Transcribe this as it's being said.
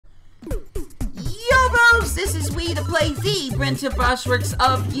Wii2PLAY, the Prince of Brushworks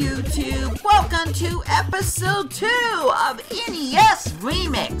of YouTube. Welcome to episode 2 of NES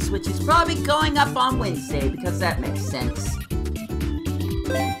REMIX, which is probably going up on Wednesday because that makes sense.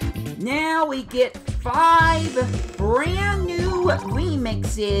 Now we get 5 brand new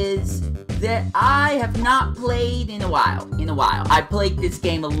remixes that I have not played in a while. I played this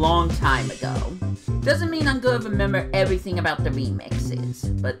game a long time ago. Doesn't mean I'm gonna remember everything about the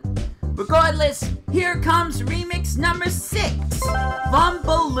remixes, but regardless, here comes remix number 6 from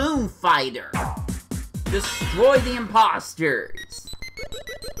Balloon Fighter. Destroy the imposters.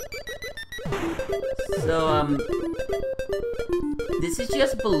 So, this is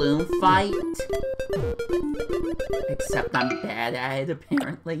just Balloon Fight. Except I'm bad at it,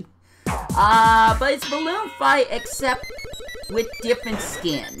 apparently. But it's Balloon Fight, except with different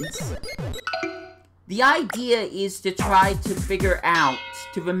skins. The idea is to try to figure out,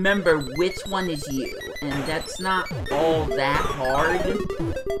 to remember which one is you, and that's not all that hard.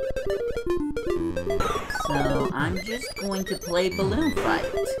 So, I'm just going to play Balloon Fight.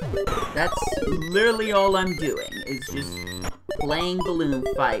 That's literally all I'm doing, is just playing Balloon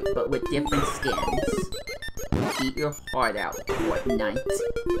Fight, but with different skins. Eat your heart out, Fortnite.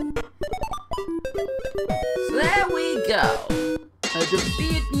 So there we go. I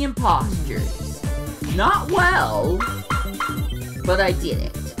defeated the imposters. Not well, but I did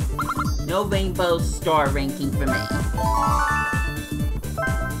it. No rainbow star ranking for me.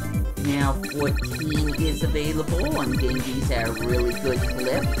 Now 14 is available. I'm getting these at a really good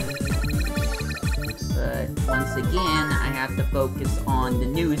clip. But once again, I have to focus on the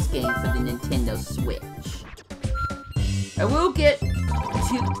newest game for the Nintendo Switch. I will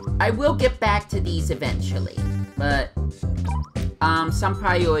get back to these eventually, but some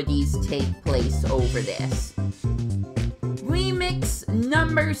priorities take place over this. Remix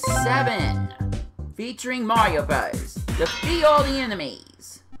number 7, featuring Mario Bros. Defeat all the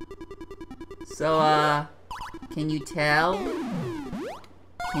enemies. So, can you tell?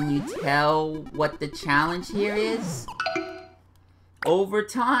 Can you tell what the challenge here is? Over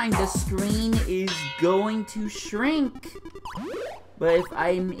time, the screen is going to shrink. But if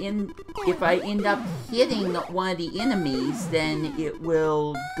I end up hitting one of the enemies, then it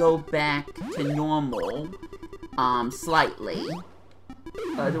will go back to normal, slightly.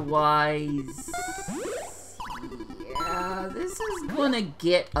 Otherwise, yeah, this is gonna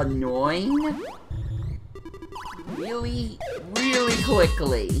get annoying really, really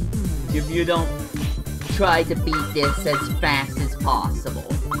quickly if you don't try to beat this as fast as possible.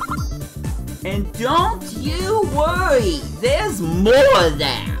 And don't you worry, there's more of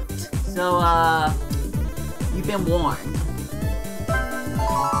that. So, you've been warned.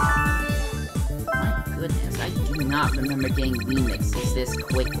 My goodness, I do not remember getting remixes this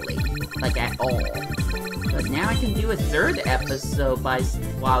quickly. Like, at all. But now I can do a 3rd episode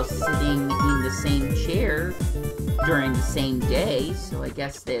while sitting in the same chair during the same day, so I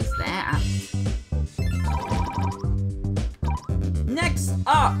guess there's that. Next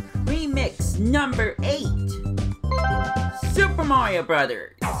up, remix number 8. Super Mario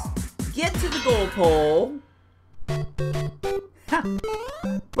Brothers. Get to the goal pole.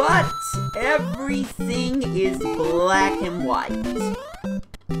 But everything is black and white.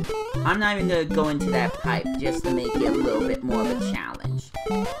 I'm not even gonna go into that pipe just to make it a little bit more of a challenge.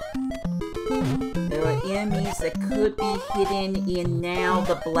 There are enemies that could be hidden in now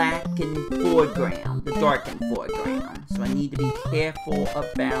the blackened foreground, the darkened foreground. So I need to be careful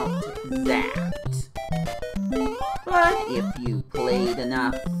about that. But if you played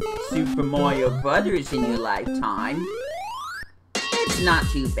enough Super Mario Brothers in your lifetime, it's not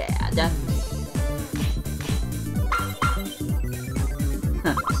too bad.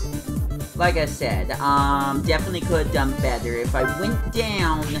 Like I said, definitely could have done better. If I went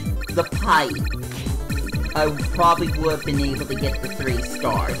down the pipe, I probably would have been able to get the 3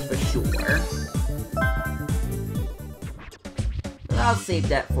 stars for sure. But I'll save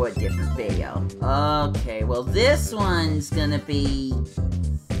that for a different video. Okay, well this one's gonna be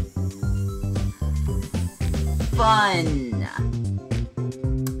fun.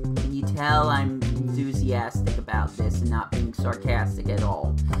 Can you tell I'm enthusiastic about this and not being sarcastic at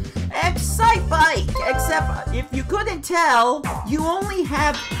all? Excite Bike! Except, if you couldn't tell, you only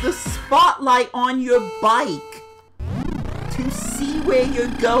have the spotlight on your bike to see where you're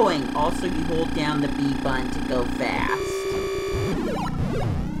going. Also, you hold down the B button to go fast.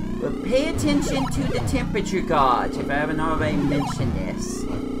 But pay attention to the temperature gauge, if I haven't already mentioned this.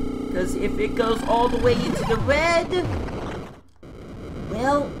 Because if it goes all the way into the red,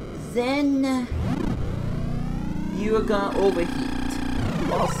 well, then you're gonna overheat.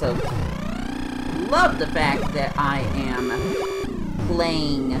 Also, love the fact that I am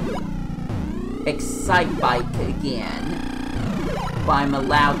playing Excite Bike again, but I'm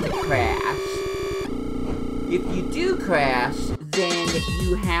allowed to crash. If you do crash, then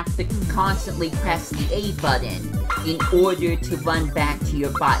you have to constantly press the A button in order to run back to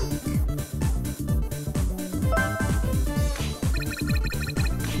your bike.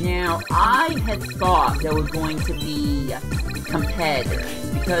 Now, I had thought there were going to be competitors,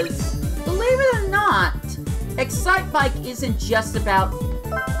 because, believe it or not, Excite Bike isn't just about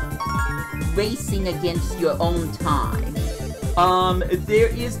racing against your own time. There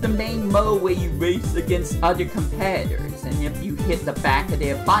is the main mode where you race against other competitors, and if you hit the back of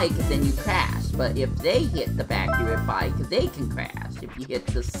their bike, then you crash. But if they hit the back of your bike, they can crash. If you hit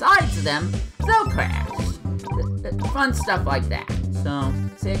the sides of them, they'll crash. Fun stuff like that. So,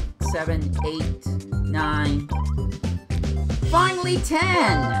 6, 7, 8, 9... Finally 10!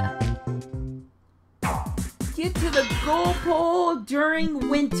 Get to the goal pole during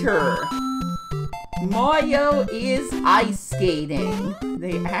winter. Mario is ice skating.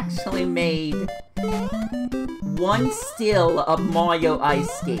 They actually made one still of Mario ice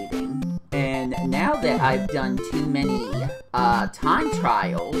skating. And now that I've done too many time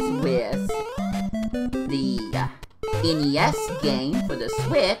trials with the NES game for the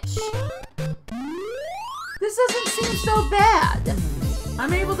Switch, this doesn't seem so bad.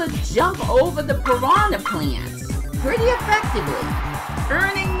 I'm able to jump over the piranha plants pretty effectively,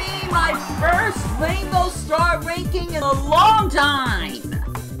 earning me my first Rainbow Star ranking in a long time.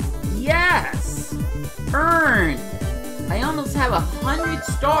 Yes, earned. I almost have 100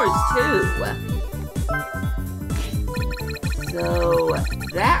 stars too. So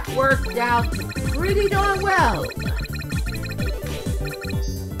that worked out pretty darn well.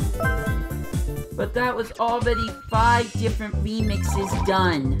 But that was already 5 different remixes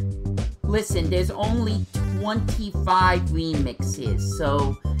done. Listen, there's only 25 remixes,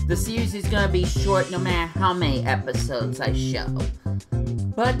 so the series is gonna be short no matter how many episodes I show.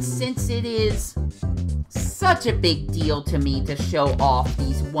 But since it is such a big deal to me to show off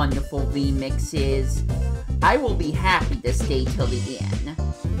these wonderful remixes, I will be happy to stay till the end.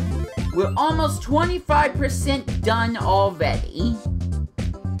 We're almost 25% done already.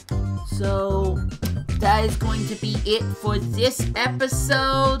 So, that is going to be it for this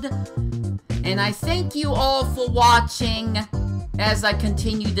episode. And I thank you all for watching as I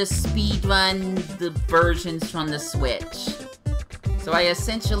continue to speedrun the versions from the Switch. So I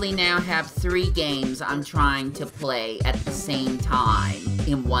essentially now have 3 games I'm trying to play at the same time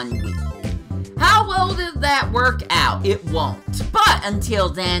in 1 week. How well did that work out? It won't. But until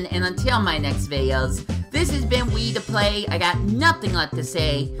then, and until my next videos, this has been Wii2PLAY. I got nothing left to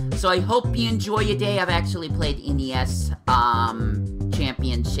say, so I hope you enjoy your day. I've actually played NES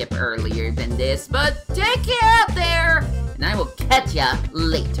Championship earlier than this, but take care out there, and I will catch ya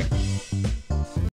later.